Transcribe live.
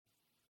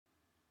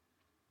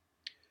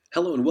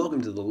Hello and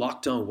welcome to the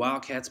Locked On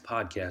Wildcats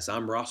podcast.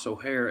 I'm Ross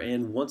O'Hare,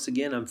 and once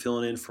again, I'm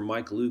filling in for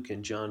Mike Luke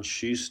and John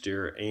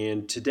Schuster.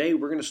 And today,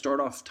 we're going to start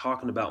off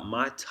talking about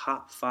my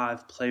top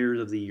 5 Players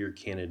of the Year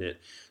candidate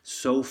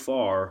so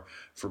far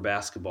for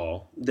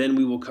basketball. Then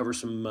we will cover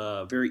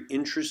some very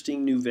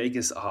interesting new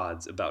Vegas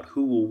odds about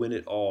who will win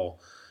it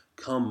all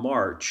come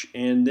March.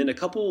 And then a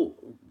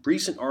couple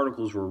recent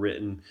articles were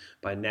written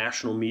by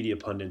national media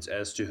pundits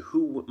as to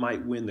who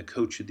might win the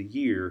Coach of the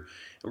Year,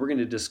 and we're going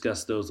to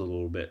discuss those a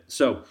little bit.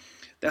 So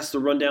that's the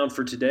rundown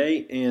for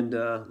today, and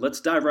let's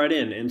dive right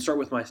in and start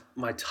with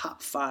my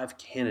top 5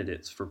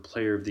 candidates for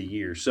Player of the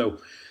Year. So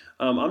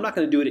I'm not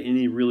going to do it in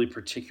any really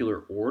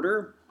particular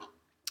order,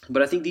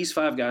 but I think these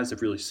 5 guys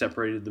have really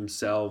separated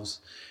themselves,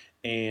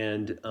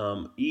 and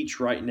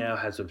each right now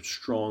has a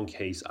strong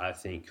case, I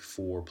think,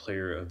 for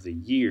Player of the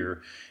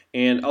Year.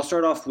 And I'll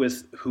start off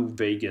with who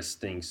Vegas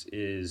thinks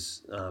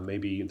is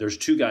maybe there's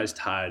 2 guys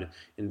tied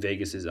in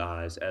Vegas's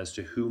eyes as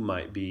to who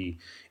might be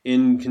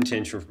in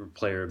contention for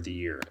Player of the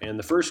Year. And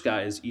the first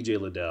guy is E.J.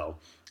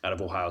 Liddell out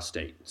of Ohio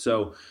State.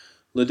 So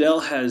Liddell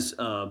has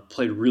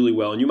played really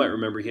well, and you might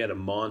remember he had a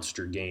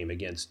monster game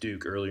against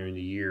Duke earlier in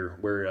the year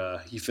where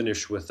he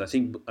finished with,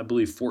 I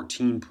believe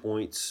 14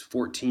 points,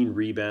 14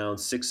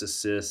 rebounds, 6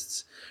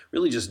 assists,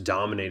 really just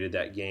dominated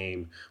that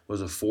game,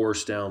 was a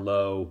force down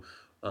low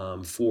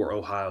for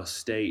Ohio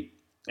State.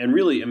 And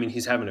really, I mean,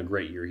 he's having a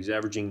great year. He's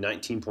averaging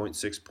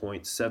 19.6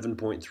 points,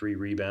 7.3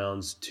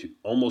 rebounds,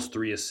 almost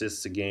 3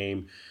 assists a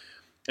game.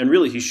 And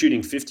really, he's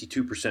shooting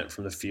 52%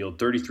 from the field,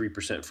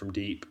 33% from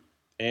deep.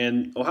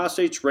 And Ohio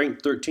State's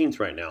ranked 13th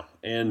right now.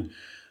 And,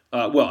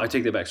 I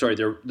take that back. Sorry,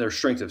 their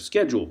strength of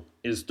schedule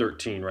is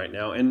 13 right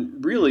now.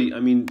 And really, I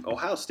mean,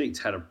 Ohio State's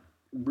had a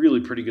really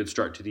pretty good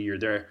start to the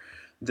year.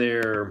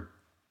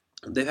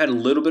 They've had a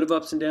little bit of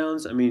ups and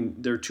downs. I mean,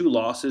 their 2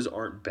 losses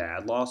aren't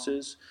bad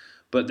losses,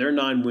 but their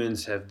 9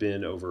 wins have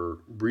been over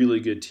really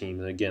good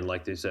teams. And again,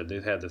 like they said,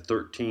 they've had the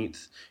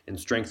 13th in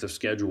strength of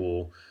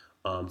schedule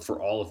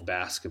for all of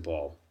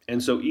basketball.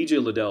 And so E.J.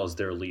 Liddell is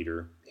their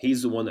leader.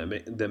 He's the one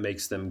that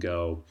makes them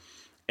go.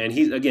 And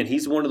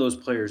he's one of those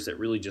players that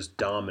really just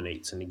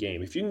dominates in the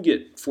game. If you can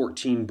get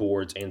 14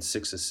 boards and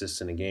 6 assists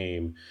in a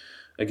game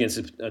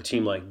against a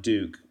team like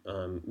Duke,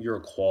 you're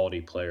a quality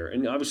player.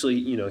 And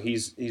obviously,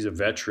 he's a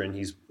veteran.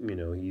 He's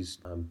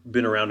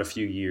been around a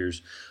few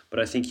years, but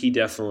I think he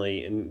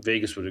definitely, and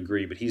Vegas would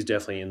agree, but he's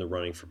definitely in the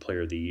running for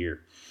Player of the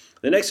Year.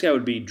 The next guy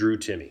would be Drew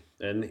Timme,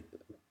 and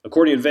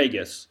according to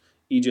Vegas,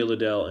 E.J.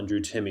 Liddell and Drew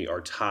Timme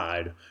are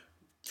tied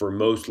for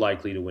most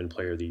likely to win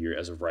Player of the Year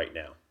as of right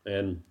now.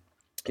 And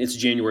it's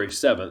January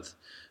 7th.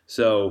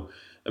 So,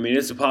 I mean,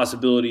 it's a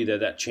possibility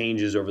that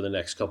changes over the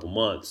next couple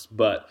months.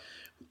 But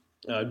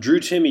Drew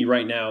Timme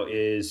right now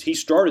he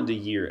started the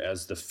year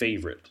as the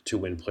favorite to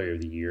win Player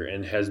of the Year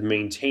and has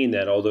maintained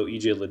that, although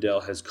E.J.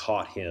 Liddell has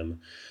caught him.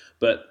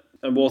 But,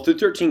 through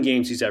 13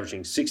 games, he's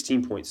averaging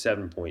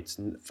 16.7 points,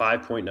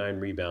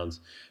 5.9 rebounds,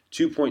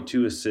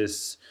 2.2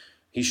 assists.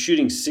 He's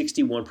shooting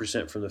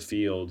 61% from the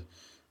field.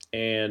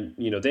 And,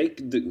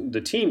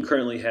 the team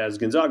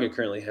Gonzaga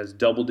currently has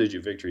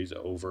double-digit victories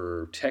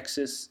over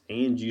Texas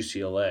and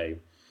UCLA.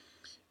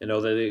 And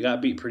although they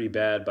got beat pretty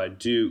bad by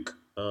Duke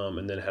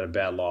and then had a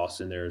bad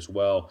loss in there as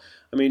well,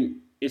 I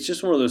mean, it's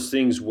just one of those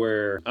things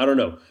where, I don't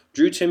know,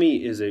 Drew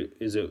Timme is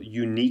a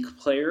unique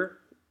player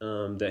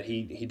that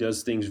he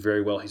does things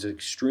very well. He's an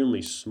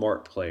extremely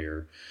smart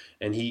player,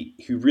 and he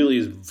really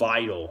is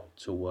vital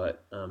to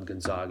what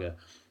Gonzaga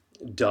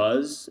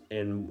does,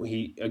 and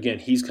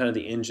he's kind of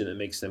the engine that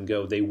makes them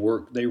go. They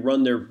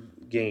run their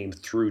game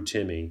through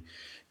Timme,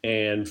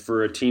 and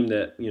for a team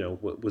that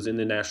was in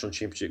the national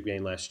championship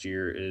game last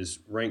year, is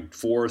ranked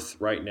 4th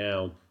right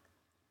now,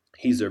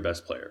 he's their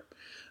best player.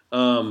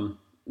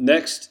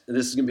 Next,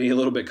 this is going to be a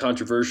little bit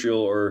controversial,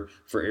 or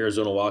for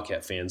Arizona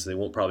Wildcat fans, they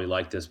won't probably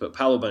like this, but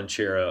Paolo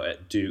Banchero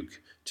at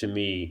Duke, to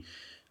me,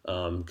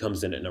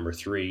 comes in at number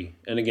 3.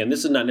 And again,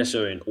 this is not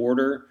necessarily in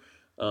order,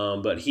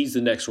 but he's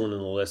the next one on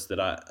the list that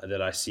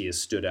I see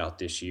has stood out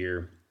this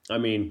year. I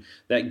mean,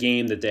 that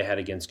game that they had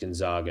against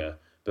Gonzaga,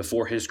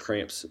 before his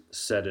cramps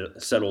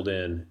settled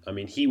in, I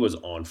mean, he was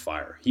on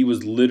fire. He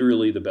was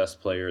literally the best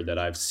player that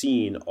I've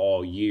seen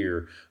all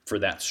year for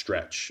that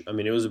stretch. I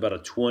mean, it was about a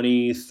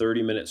 20,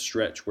 30-minute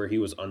stretch where he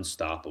was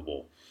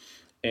unstoppable.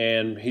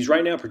 And he's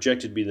right now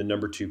projected to be the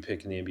number 2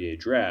 pick in the NBA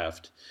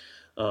draft.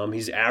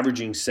 He's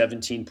averaging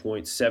 17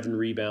 points, 7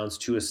 rebounds,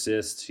 2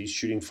 assists. He's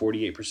shooting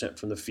 48%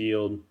 from the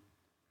field.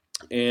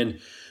 And,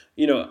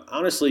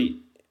 honestly,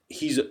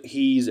 he's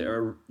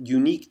a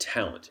unique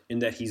talent in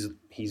that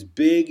he's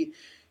big,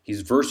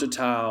 he's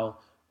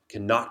versatile,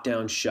 can knock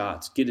down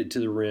shots, get it to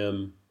the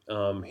rim.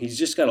 He's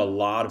just got a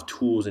lot of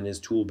tools in his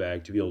tool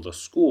bag to be able to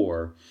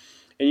score.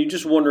 And you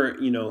just wonder,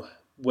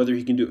 whether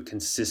he can do it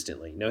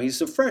consistently. Now,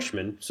 he's a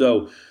freshman,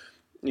 so,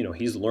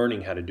 he's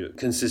learning how to do it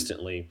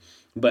consistently.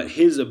 But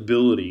his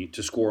ability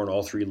to score on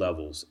all 3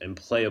 levels and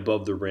play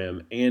above the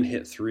rim and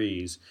hit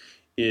threes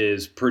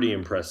is pretty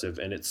impressive,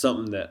 and it's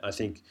something that I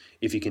think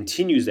if he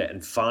continues that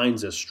and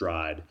finds a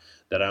stride,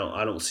 that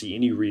I don't see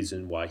any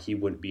reason why he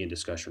wouldn't be in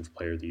discussion for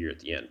Player of the Year at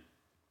the end.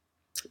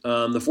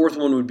 The fourth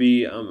one would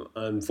be,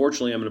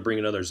 unfortunately, I'm going to bring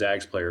another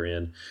Zags player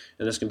in,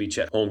 and this can be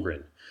Chet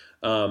Holmgren.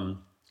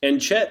 And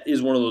Chet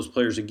is one of those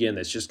players, again,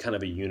 that's just kind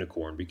of a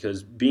unicorn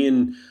because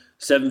being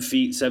 7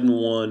 feet,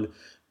 7'1",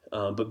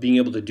 but being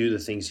able to do the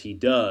things he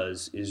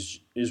does is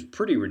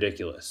pretty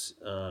ridiculous.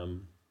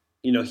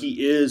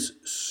 He is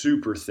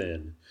super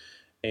thin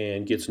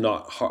and gets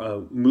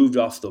not moved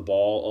off the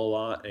ball a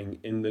lot.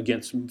 And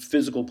against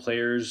physical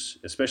players,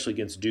 especially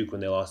against Duke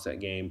when they lost that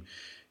game,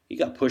 he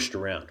got pushed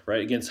around,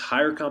 right? Against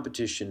higher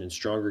competition and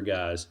stronger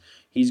guys,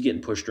 he's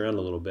getting pushed around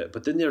a little bit.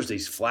 But then there's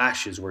these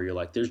flashes where you're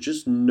like, there's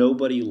just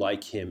nobody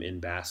like him in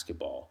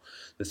basketball.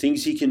 The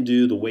things he can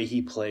do, the way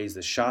he plays,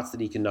 the shots that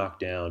he can knock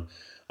down.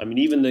 I mean,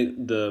 even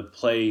the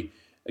play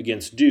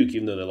against Duke,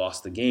 even though they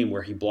lost the game,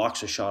 where he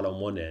blocks a shot on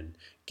one end,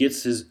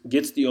 gets the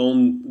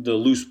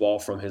loose ball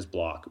from his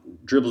block,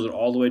 dribbles it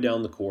all the way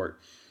down the court,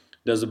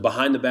 does a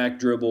behind the back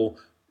dribble,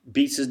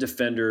 beats his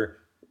defender,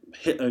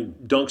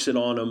 dunks it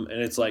on him,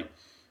 and it's like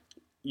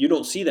you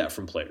don't see that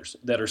from players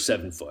that are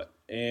 7 foot.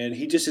 And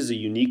he just is a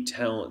unique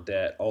talent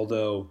that,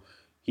 although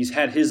he's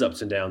had his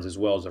ups and downs as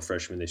well as a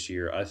freshman this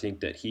year, I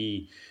think that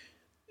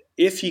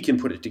if he can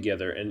put it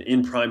together and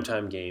in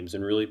primetime games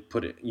and really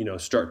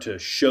start to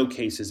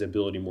showcase his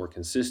ability more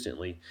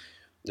consistently,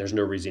 there's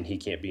no reason he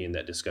can't be in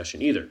that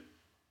discussion either.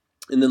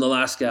 And then the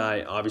last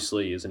guy,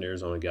 obviously, is an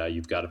Arizona guy.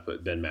 You've got to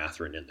put Ben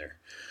Mathurin in there.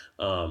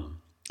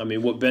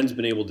 What Ben's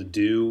been able to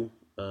do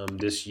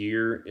this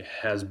year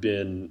has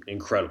been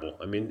incredible.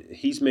 I mean,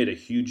 he's made a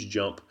huge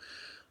jump.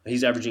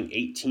 He's averaging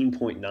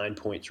 18.9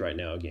 points right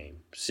now a game,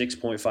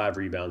 6.5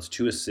 rebounds,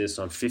 2 assists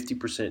on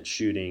 50%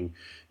 shooting.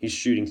 He's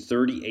shooting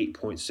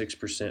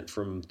 38.6%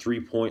 from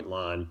three-point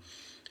line.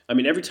 I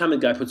mean, every time the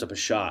guy puts up a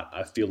shot,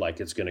 I feel like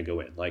it's going to go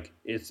in.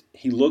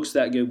 He looks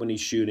that good when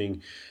he's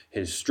shooting.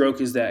 His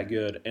stroke is that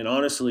good. And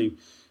honestly,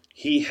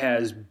 he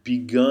has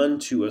begun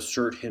to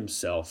assert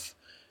himself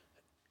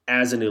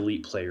as an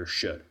elite player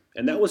should.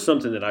 And that was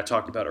something that I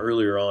talked about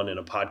earlier on in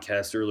a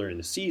podcast earlier in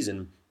the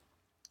season,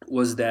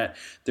 was that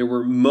there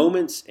were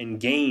moments in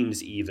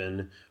games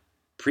even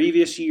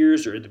previous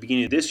years or at the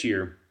beginning of this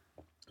year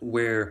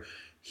where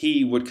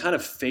he would kind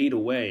of fade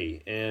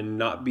away and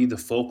not be the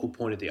focal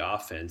point of the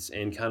offense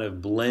and kind of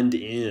blend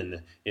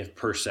in, if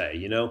per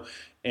se,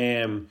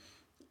 And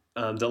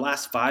the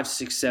last 5,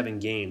 6, 7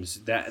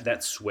 games,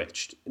 that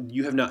switched.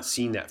 You have not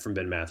seen that from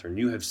Ben Mathurin.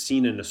 You have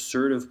seen an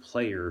assertive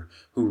player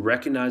who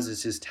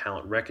recognizes his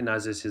talent,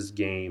 recognizes his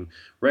game,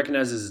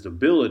 recognizes his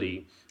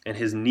ability, and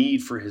his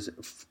need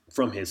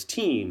from his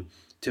team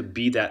to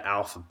be that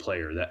alpha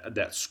player,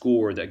 that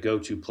scorer, that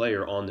go-to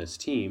player on this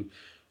team.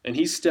 And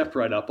he's stepped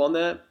right up on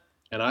that,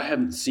 and I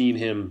haven't seen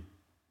him,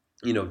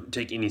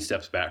 take any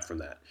steps back from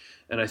that.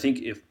 And I think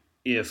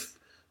if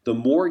the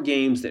more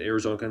games that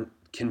Arizona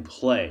can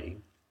play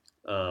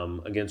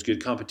against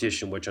good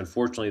competition, which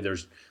unfortunately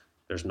there's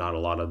not a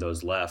lot of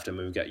those left. I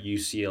mean, we've got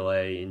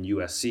UCLA and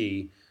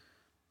USC,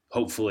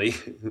 hopefully,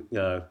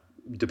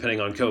 depending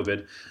on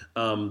COVID,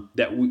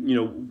 that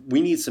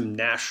we need some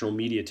national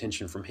media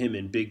attention from him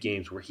in big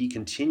games where he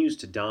continues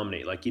to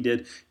dominate like he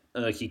did,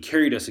 like he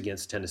carried us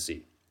against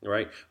Tennessee.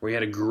 Right, where he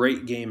had a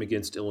great game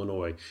against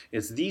Illinois.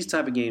 It's these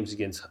type of games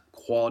against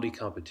quality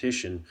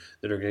competition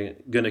that are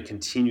going to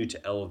continue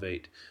to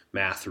elevate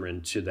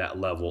Mathurin to that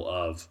level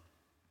of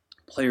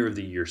Player of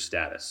the Year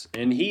status,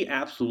 and he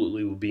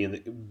absolutely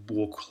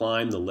will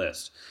climb the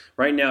list.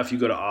 Right now, if you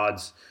go to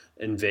odds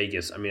in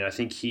Vegas, I mean, I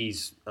think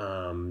he's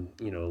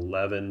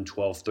 11,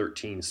 12,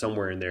 13,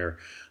 somewhere in there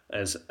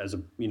as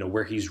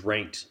where he's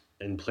ranked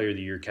in Player of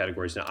the Year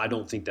categories. Now, I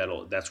don't think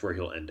that's where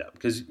he'll end up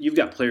because you've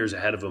got players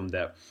ahead of him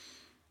that.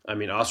 I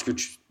mean, Oscar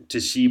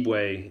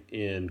Tshiebwe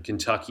in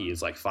Kentucky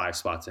is like 5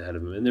 spots ahead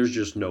of him, and there's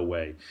just no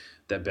way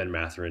that Ben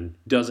Mathurin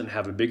doesn't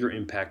have a bigger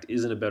impact,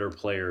 isn't a better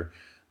player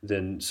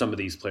than some of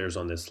these players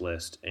on this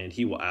list, and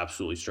he will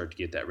absolutely start to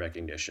get that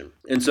recognition.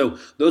 And so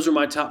those are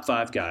my top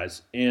 5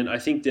 guys, and I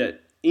think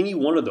that any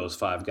one of those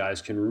 5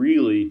 guys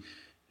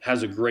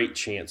has a great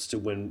chance to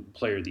win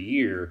Player of the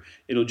Year.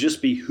 It'll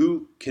just be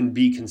who can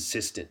be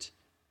consistent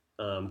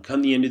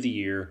come the end of the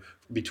year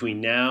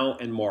between now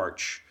and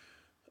March.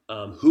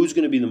 Who's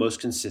going to be the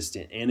most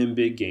consistent and in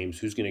big games,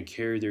 who's going to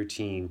carry their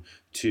team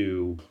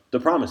to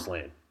the promised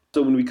land.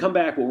 So when we come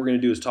back, what we're going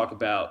to do is talk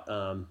about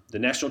the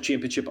national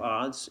championship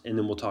odds, and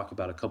then we'll talk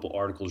about a couple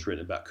articles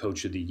written about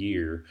Coach of the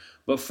Year.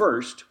 But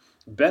first,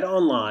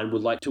 BetOnline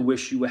would like to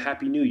wish you a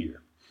happy new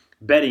year.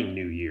 Betting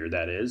new year,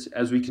 that is,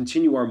 as we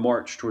continue our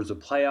march towards the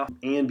playoff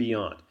and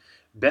beyond.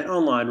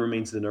 BetOnline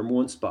remains the number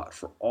one spot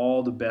for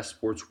all the best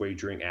sports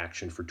wagering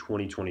action for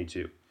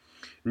 2022.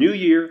 New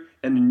year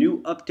and a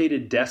new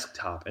updated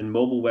desktop and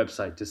mobile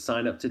website to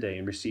sign up today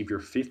and receive your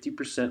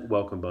 50%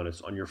 welcome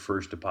bonus on your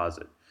first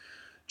deposit.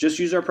 Just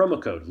use our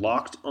promo code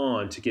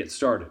LOCKEDON to get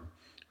started.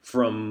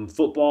 From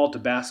football to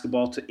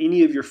basketball to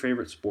any of your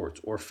favorite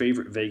sports or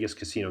favorite Vegas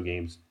casino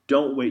games,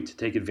 don't wait to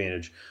take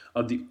advantage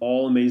of the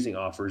all-amazing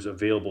offers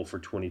available for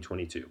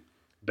 2022.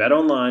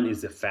 BetOnline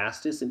is the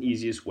fastest and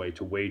easiest way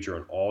to wager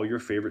on all your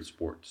favorite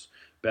sports.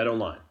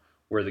 BetOnline,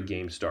 where the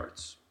game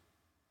starts.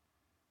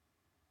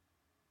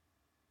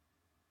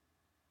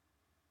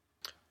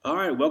 All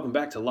right, welcome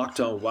back to Locked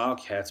On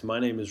Wildcats. My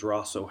name is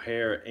Ross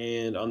O'Hare,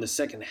 and on the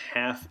second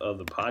half of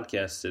the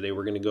podcast today,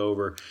 we're going to go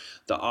over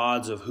the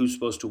odds of who's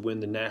supposed to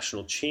win the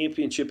national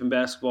championship in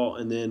basketball,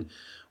 and then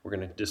we're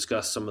going to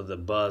discuss some of the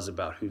buzz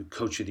about who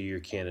Coach of the Year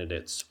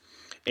candidates.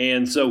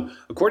 And so,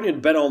 according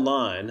to Bet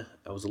Online,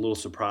 I was a little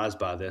surprised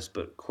by this,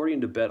 but according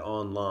to Bet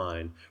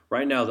Online,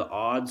 right now the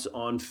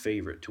odds-on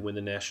favorite to win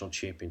the national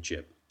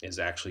championship is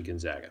actually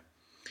Gonzaga.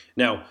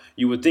 Now,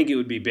 you would think it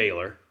would be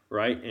Baylor,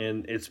 right?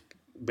 And it's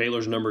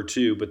Baylor's number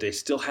 2, but they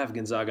still have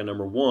Gonzaga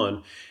number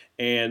 1.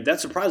 And that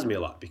surprised me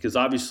a lot because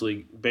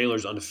obviously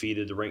Baylor's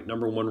undefeated, the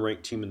number 1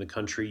 ranked team in the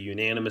country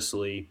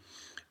unanimously.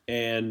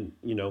 And,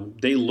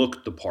 they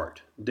look the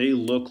part. They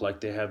look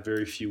like they have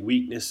very few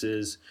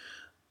weaknesses.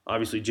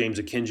 Obviously, James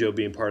Akinjo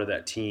being part of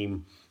that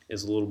team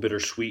is a little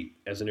bittersweet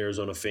as an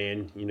Arizona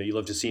fan. You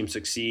love to see him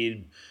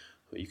succeed.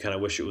 You kind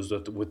of wish it was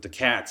with the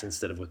Cats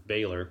instead of with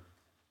Baylor.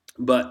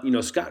 But,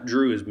 Scott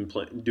Drew has been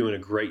doing a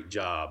great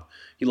job.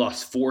 He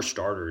lost 4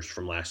 starters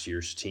from last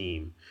year's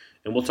team.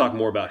 And we'll talk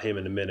more about him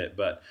in a minute.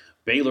 But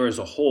Baylor as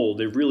a whole,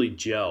 they've really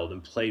gelled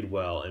and played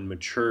well and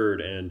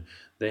matured. And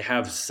they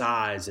have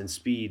size and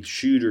speed,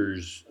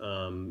 shooters.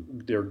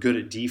 They're good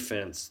at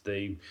defense.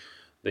 They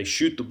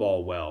shoot the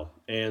ball well.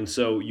 And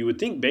so you would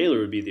think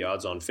Baylor would be the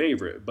odds-on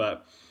favorite.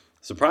 But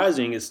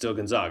surprising, it's still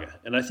Gonzaga.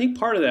 And I think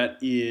part of that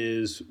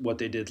is what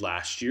they did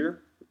last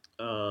year.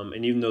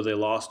 And even though they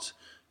lost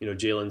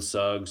Jalen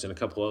Suggs and a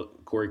couple of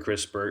Corey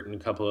Crispert and a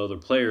couple of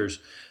other players,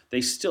 they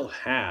still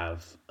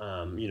have,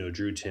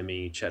 Drew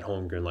Timme, Chet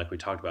Holmgren, like we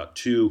talked about,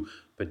 2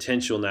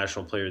 potential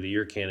National Player of the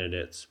Year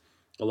candidates,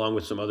 along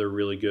with some other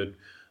really good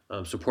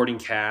supporting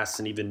casts,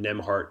 and even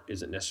Nembhard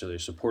isn't necessarily a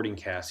supporting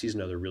cast. He's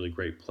another really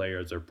great player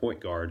as their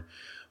point guard.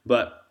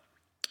 But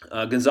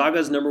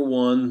Gonzaga's number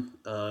 1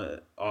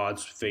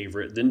 odds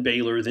favorite, then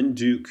Baylor, then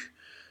Duke,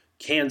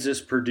 Kansas,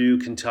 Purdue,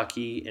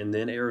 Kentucky, and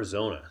then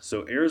Arizona.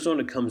 So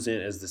Arizona comes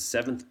in as the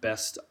 7th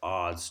best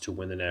odds to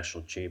win the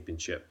national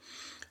championship,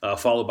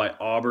 followed by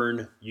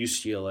Auburn,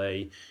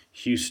 UCLA,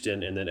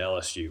 Houston, and then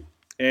LSU.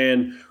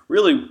 And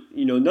really,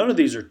 none of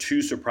these are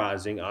too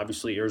surprising.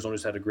 Obviously,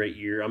 Arizona's had a great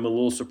year. I'm a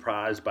little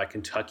surprised by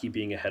Kentucky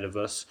being ahead of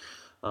us.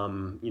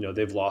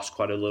 They've lost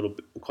quite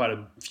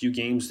a few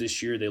games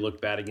this year. They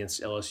looked bad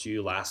against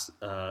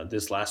LSU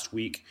this last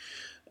week,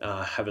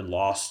 having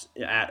lost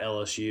at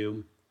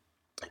LSU.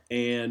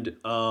 And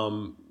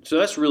so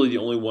that's really the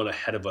only one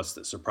ahead of us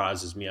that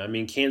surprises me. I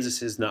mean, Kansas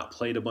has not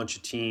played a bunch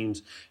of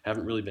teams,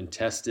 haven't really been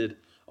tested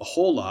a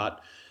whole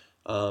lot.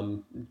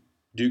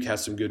 Duke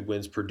has some good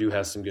wins. Purdue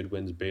has some good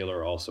wins.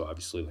 Baylor also,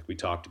 obviously, like we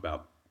talked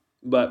about.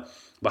 But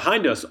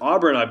behind us,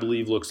 Auburn, I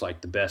believe, looks like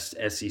the best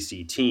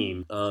SEC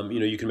team.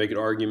 You can make an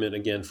argument,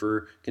 again,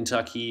 for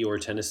Kentucky or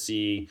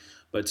Tennessee.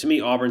 But to me,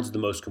 Auburn's the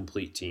most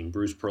complete team.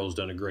 Bruce Pearl's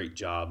done a great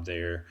job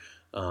there.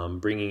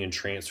 Bringing in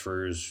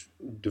transfers,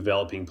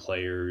 developing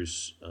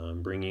players,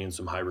 bringing in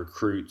some high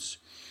recruits.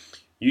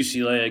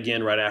 UCLA,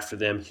 again, right after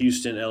them,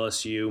 Houston,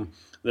 LSU.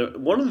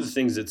 One of the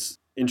things that's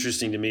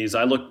interesting to me is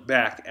I look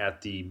back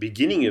at the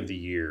beginning of the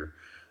year,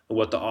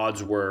 what the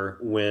odds were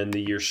when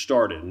the year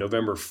started,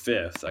 November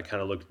 5th. I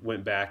kind of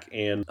went back,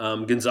 and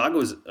Gonzaga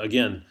was,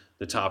 again,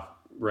 the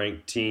top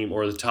ranked team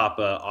or the top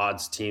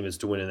odds team is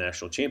to win a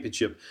national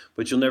championship,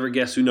 but you'll never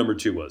guess who number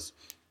 2 was.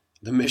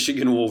 The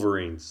Michigan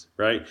Wolverines,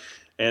 right?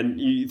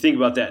 And you think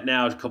about that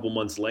now, a couple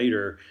months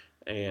later,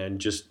 and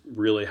just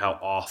really how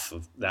off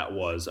of that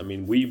was. I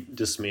mean, we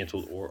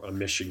dismantled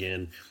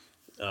Michigan,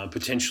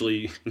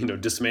 potentially,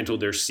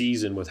 dismantled their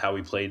season with how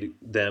we played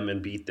them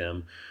and beat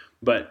them.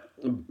 But,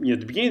 at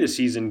the beginning of the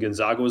season,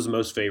 Gonzaga was the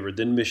most favored,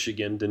 then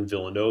Michigan, then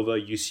Villanova,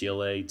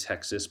 UCLA,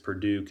 Texas,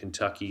 Purdue,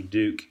 Kentucky,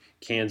 Duke,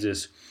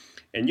 Kansas.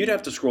 And you'd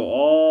have to scroll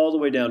all the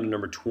way down to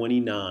number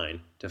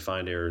 29 to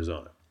find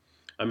Arizona.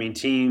 I mean,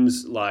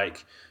 teams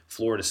like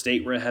Florida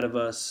State were ahead of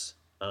us,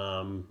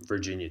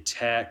 Virginia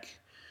Tech,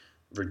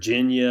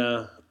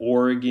 Virginia,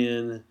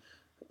 Oregon.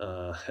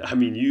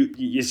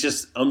 It's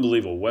just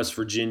unbelievable. West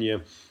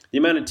Virginia, the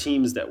amount of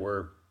teams that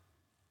were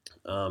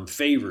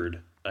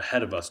favored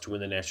ahead of us to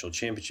win the national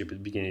championship at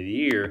the beginning of the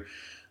year,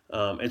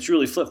 it's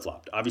really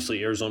flip-flopped.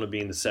 Obviously, Arizona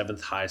being the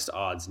 7th highest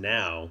odds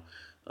now,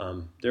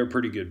 they're a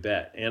pretty good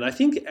bet. And I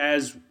think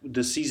as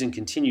the season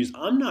continues,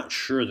 I'm not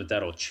sure that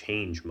that'll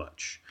change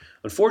much.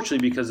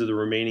 Unfortunately, because of the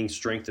remaining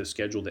strength of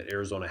schedule that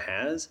Arizona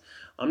has,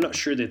 I'm not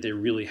sure that they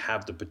really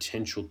have the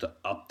potential to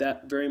up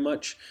that very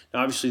much.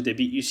 Now, obviously, they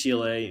beat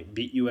UCLA,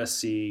 beat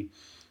USC,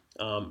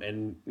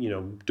 and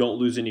don't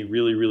lose any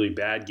really, really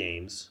bad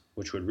games,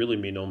 which would really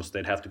mean almost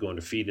they'd have to go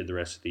undefeated the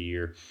rest of the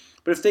year.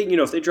 But if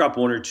they drop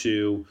 1 or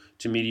 2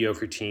 to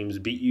mediocre teams,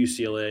 beat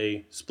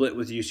UCLA, split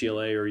with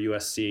UCLA or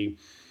USC,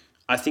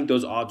 I think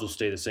those odds will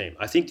stay the same.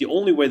 I think the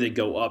only way they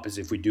go up is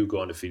if we do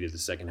go undefeated the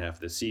second half of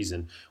the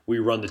season. We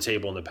run the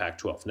table in the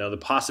Pac-12. Now, the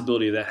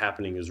possibility of that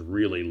happening is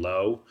really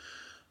low.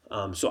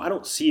 So I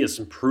don't see us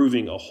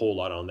improving a whole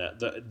lot on that.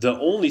 The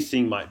only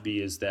thing might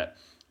be is that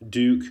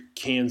Duke,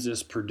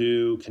 Kansas,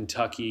 Purdue,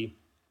 Kentucky,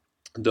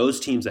 those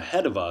teams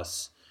ahead of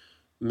us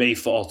may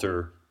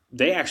falter.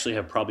 They actually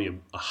have probably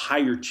a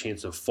higher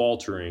chance of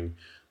faltering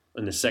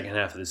in the second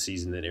half of the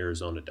season than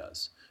Arizona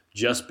does,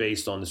 just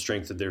based on the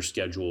strength of their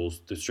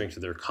schedules, the strength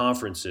of their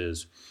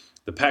conferences.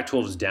 The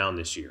Pac-12 is down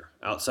this year.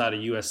 Outside of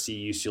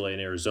USC, UCLA,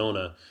 and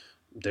Arizona,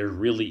 there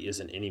really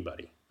isn't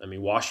anybody. I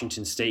mean,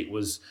 Washington State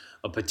was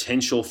a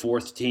potential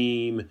fourth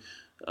team,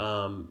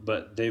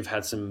 but they've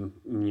had some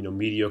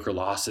mediocre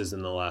losses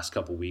in the last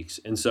couple weeks,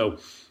 and so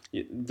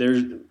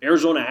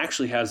Arizona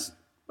actually has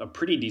a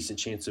pretty decent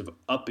chance of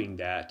upping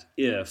that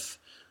if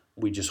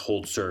we just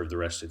hold serve the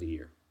rest of the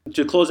year.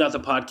 To close out the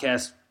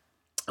podcast,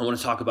 I want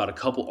to talk about a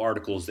couple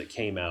articles that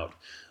came out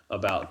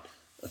about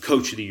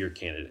Coach of the Year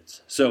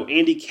candidates. So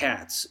Andy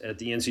Katz at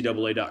the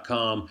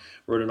NCAA.com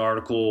wrote an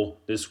article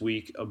this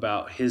week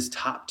about his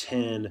top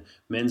 10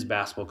 men's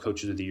basketball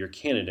Coaches of the Year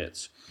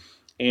candidates.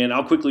 And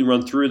I'll quickly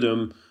run through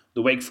them.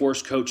 The Wake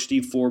Forest coach,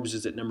 Steve Forbes,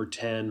 is at number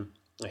 10.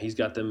 He's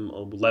got them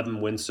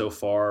 11 wins so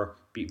far,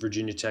 beat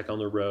Virginia Tech on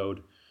the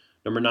road.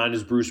 Number 9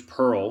 is Bruce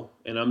Pearl,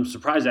 and I'm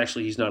surprised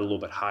actually he's not a little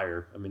bit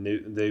higher. I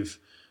mean, they've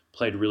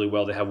played really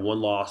well. They have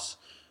one loss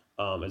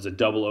as a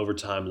double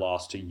overtime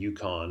loss to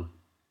UConn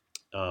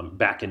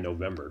back in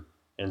November.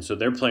 And so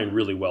they're playing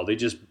really well.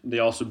 They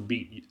also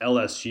beat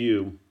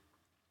LSU,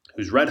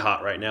 who's red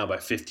hot right now, by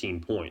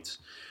 15 points.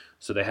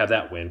 So they have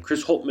that win.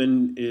 Chris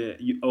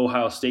Holtmann,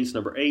 Ohio State's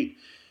number 8.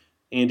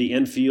 Andy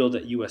Enfield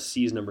at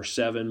USC is number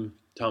 7.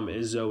 Tom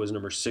Izzo is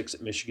number 6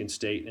 at Michigan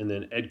State. And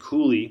then Ed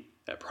Cooley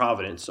at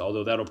Providence,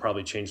 although that'll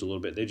probably change a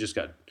little bit. They just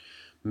got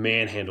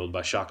manhandled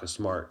by Shaka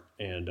Smart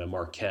and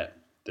Marquette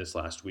this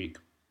last week.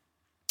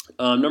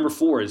 Number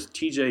 4 is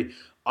TJ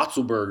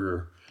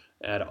Otzelberger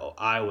at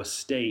Iowa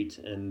State,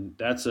 and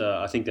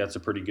I think that's a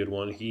pretty good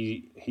one.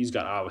 He's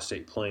got Iowa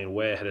State playing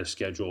way ahead of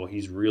schedule.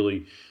 He's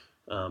really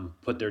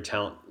put their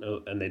talent,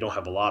 and they don't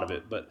have a lot of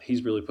it, but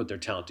he's really put their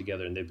talent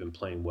together, and they've been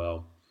playing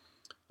well.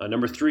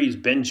 Number 3 is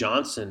Ben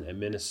Johnson at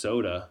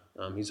Minnesota.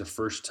 He's a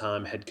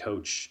first-time head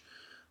coach.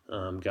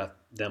 Got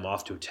them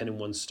off to a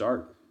 10-1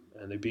 start,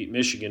 and they beat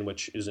Michigan,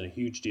 which isn't a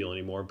huge deal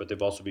anymore, but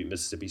they've also beat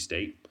Mississippi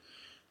State.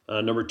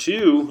 Number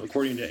 2,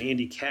 according to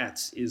Andy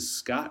Katz, is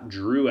Scott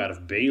Drew out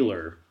of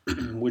Baylor,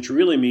 which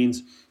really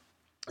means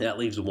that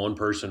leaves one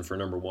person for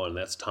number 1, and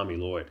that's Tommy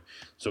Lloyd.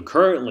 So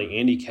currently,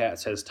 Andy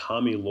Katz has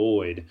Tommy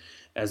Lloyd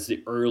as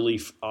the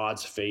early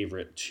odds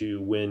favorite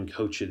to win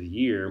Coach of the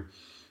Year.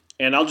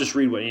 And I'll just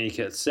read what Andy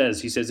Katz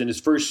says. He says, in his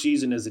first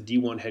season as a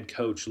D1 head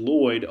coach,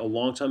 Lloyd, a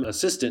longtime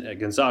assistant at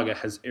Gonzaga,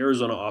 has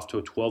Arizona off to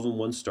a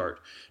 12-1 start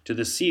to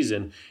this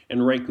season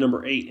and ranked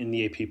number 8 in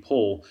the AP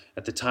poll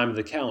at the time of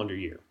the calendar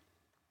year.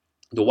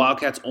 The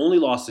Wildcats' only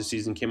loss this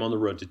season came on the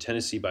road to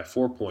Tennessee by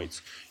 4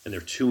 points, and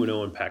they're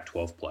 2-0 in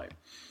Pac-12 play.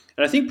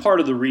 And I think part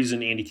of the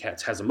reason Andy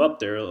Katz has them up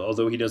there,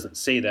 although he doesn't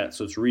say that,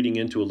 so it's reading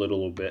into a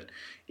little bit,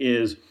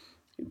 is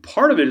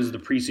part of it is the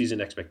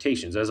preseason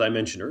expectations. As I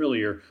mentioned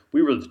earlier,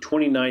 we were the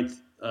 29th.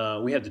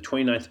 We had the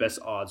 29th best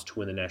odds to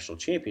win the national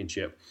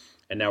championship,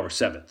 and now we're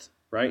 7th,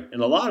 right?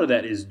 And a lot of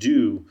that is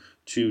due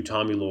to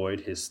Tommy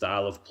Lloyd, his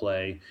style of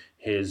play,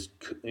 his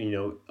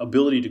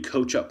ability to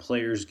coach up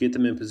players, get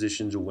them in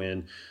position to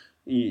win.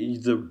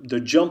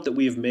 The jump that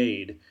we've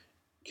made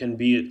can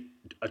be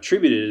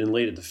attributed and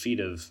laid at the feet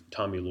of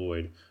Tommy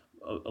Lloyd,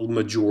 a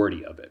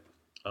majority of it.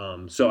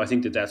 So I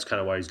think that's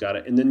kind of why he's got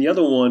it. And then the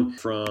other one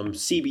from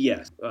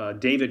CBS,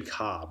 David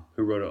Cobb,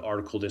 who wrote an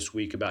article this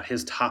week about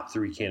his top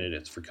 3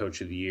 candidates for Coach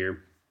of the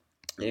Year.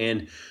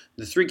 And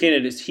the 3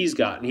 candidates he's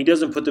got, and he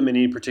doesn't put them in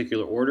any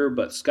particular order,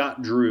 but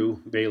Scott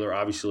Drew, Baylor,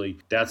 obviously,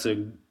 that's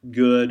a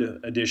good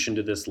addition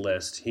to this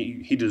list.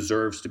 He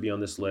deserves to be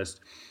on this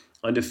list.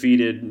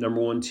 Undefeated, number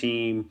 1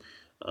 team.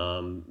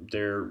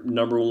 They're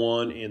number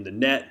 1 in the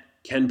net,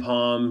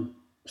 KenPom,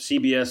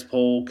 CBS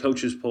poll,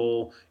 coaches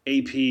poll,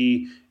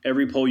 AP,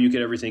 every poll you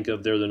could ever think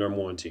of, they're the number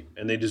 1 team,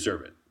 and they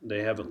deserve it.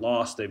 They haven't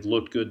lost. They've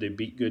looked good. They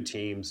beat good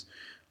teams.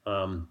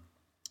 And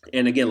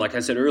again, like I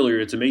said earlier,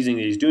 it's amazing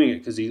that he's doing it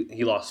because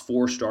he lost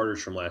 4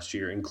 starters from last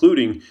year,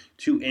 including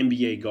 2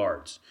 NBA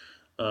guards.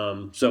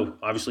 So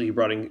obviously he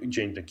brought in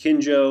James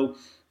Akinjo.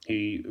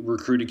 He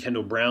recruited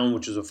Kendall Brown, who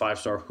was a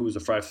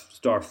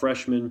 5-star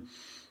freshman.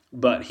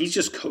 But he's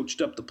just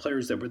coached up the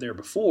players that were there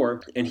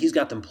before, and he's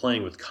got them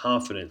playing with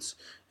confidence,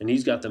 and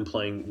he's got them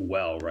playing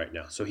well right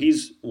now. So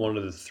he's one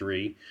of the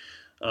 3.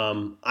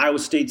 Iowa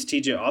State's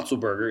TJ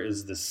Otzelberger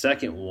is the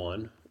second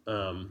one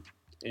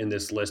in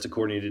this list,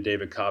 according to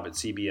David Cobb at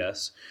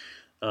CBS.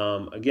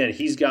 Again,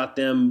 he's got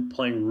them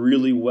playing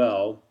really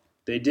well.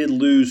 They did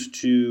lose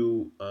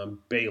to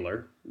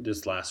Baylor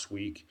this last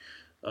week,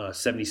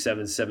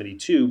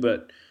 77-72,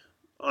 but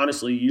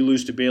honestly, you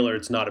lose to Baylor,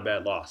 it's not a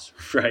bad loss,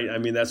 right? I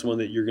mean, that's one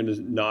that you're going to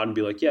nod and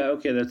be like, yeah,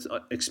 okay, that's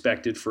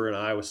expected for an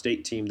Iowa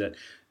State team that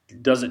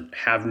doesn't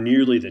have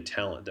nearly the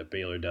talent that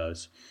Baylor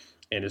does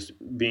and is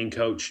being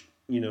coached,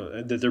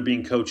 that they're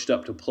being coached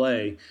up to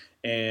play.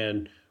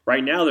 And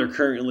right now they're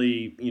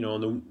currently, on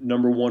the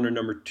number 1 or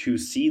number 2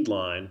 seed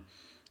line.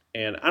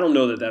 And I don't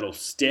know that that'll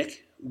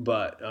stick,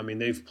 but, I mean,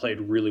 they've played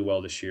really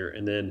well this year.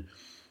 And then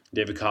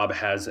David Cobb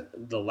has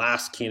the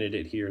last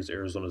candidate here is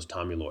Arizona's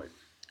Tommy Lloyd.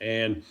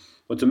 And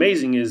what's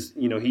amazing is,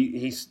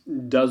 he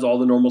does all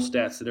the normal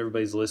stats that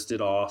everybody's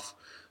listed off.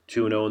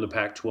 2-0 in the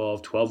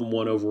Pac-12,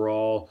 12-1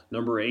 overall,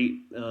 number 8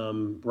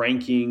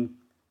 ranking.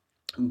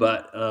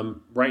 But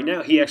right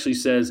now, he actually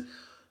says,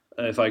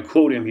 if I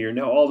quote him here,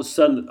 now all of a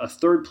sudden a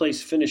third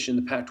place finish in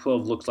the Pac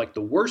 12 looks like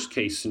the worst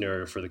case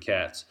scenario for the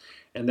Cats.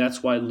 And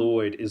that's why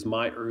Lloyd is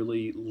my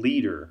early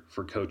leader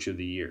for Coach of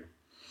the Year.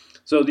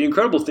 So the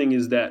incredible thing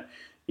is that,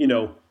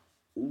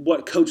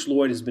 what Coach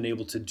Lloyd has been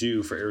able to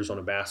do for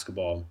Arizona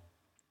basketball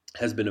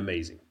has been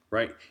amazing,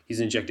 right? He's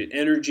injected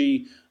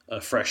energy, a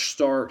fresh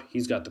start.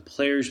 He's got the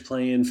players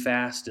playing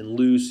fast and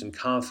loose and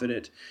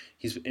confident.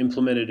 He's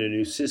implemented a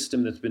new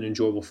system that's been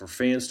enjoyable for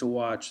fans to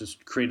watch. Has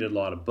created a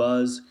lot of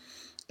buzz.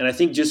 And I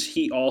think just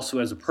he also,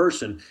 as a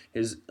person,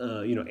 his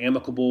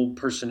amicable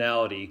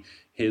personality,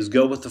 his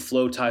go with the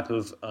flow type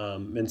of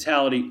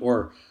mentality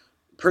or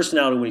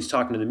personality when he's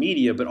talking to the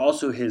media, but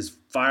also his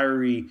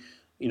fiery,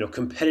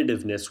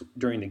 competitiveness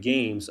during the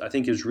games, I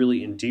think has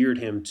really endeared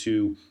him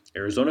to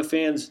Arizona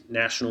fans,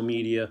 national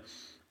media.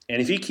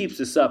 And if he keeps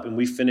this up and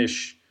we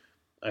finish,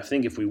 I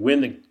think if we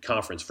win the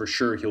conference, for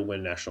sure he'll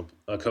win National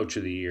Coach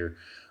of the Year.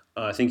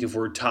 I think if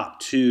we're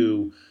top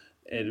 2,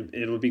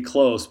 it'll be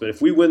close. But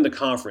if we win the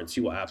conference,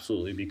 he will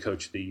absolutely be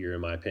Coach of the Year, in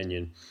my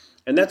opinion.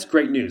 And that's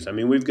great news. I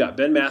mean, we've got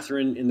Ben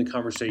Mathurin in the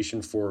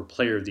conversation for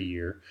Player of the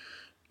Year.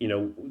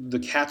 The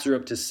Cats are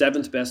up to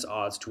 7th best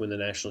odds to win the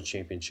national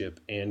championship.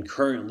 And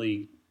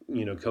currently,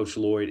 Coach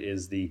Lloyd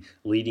is the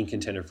leading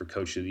contender for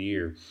Coach of the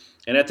Year.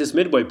 And at this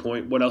midway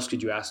point, what else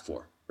could you ask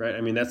for, right?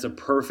 I mean, that's a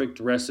perfect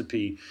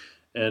recipe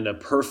and a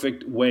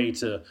perfect way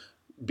to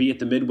be at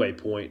the midway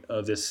point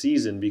of this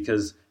season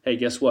because, hey,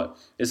 guess what?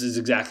 This is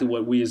exactly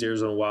what we as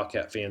Arizona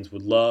Wildcat fans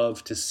would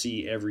love to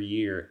see every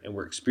year, and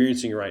we're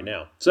experiencing it right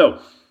now.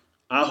 So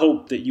I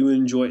hope that you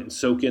enjoy it and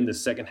soak in the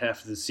second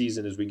half of the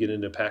season as we get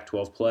into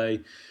Pac-12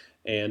 play.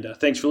 And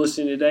thanks for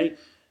listening today,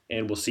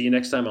 and we'll see you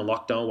next time on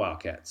Locked On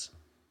Wildcats.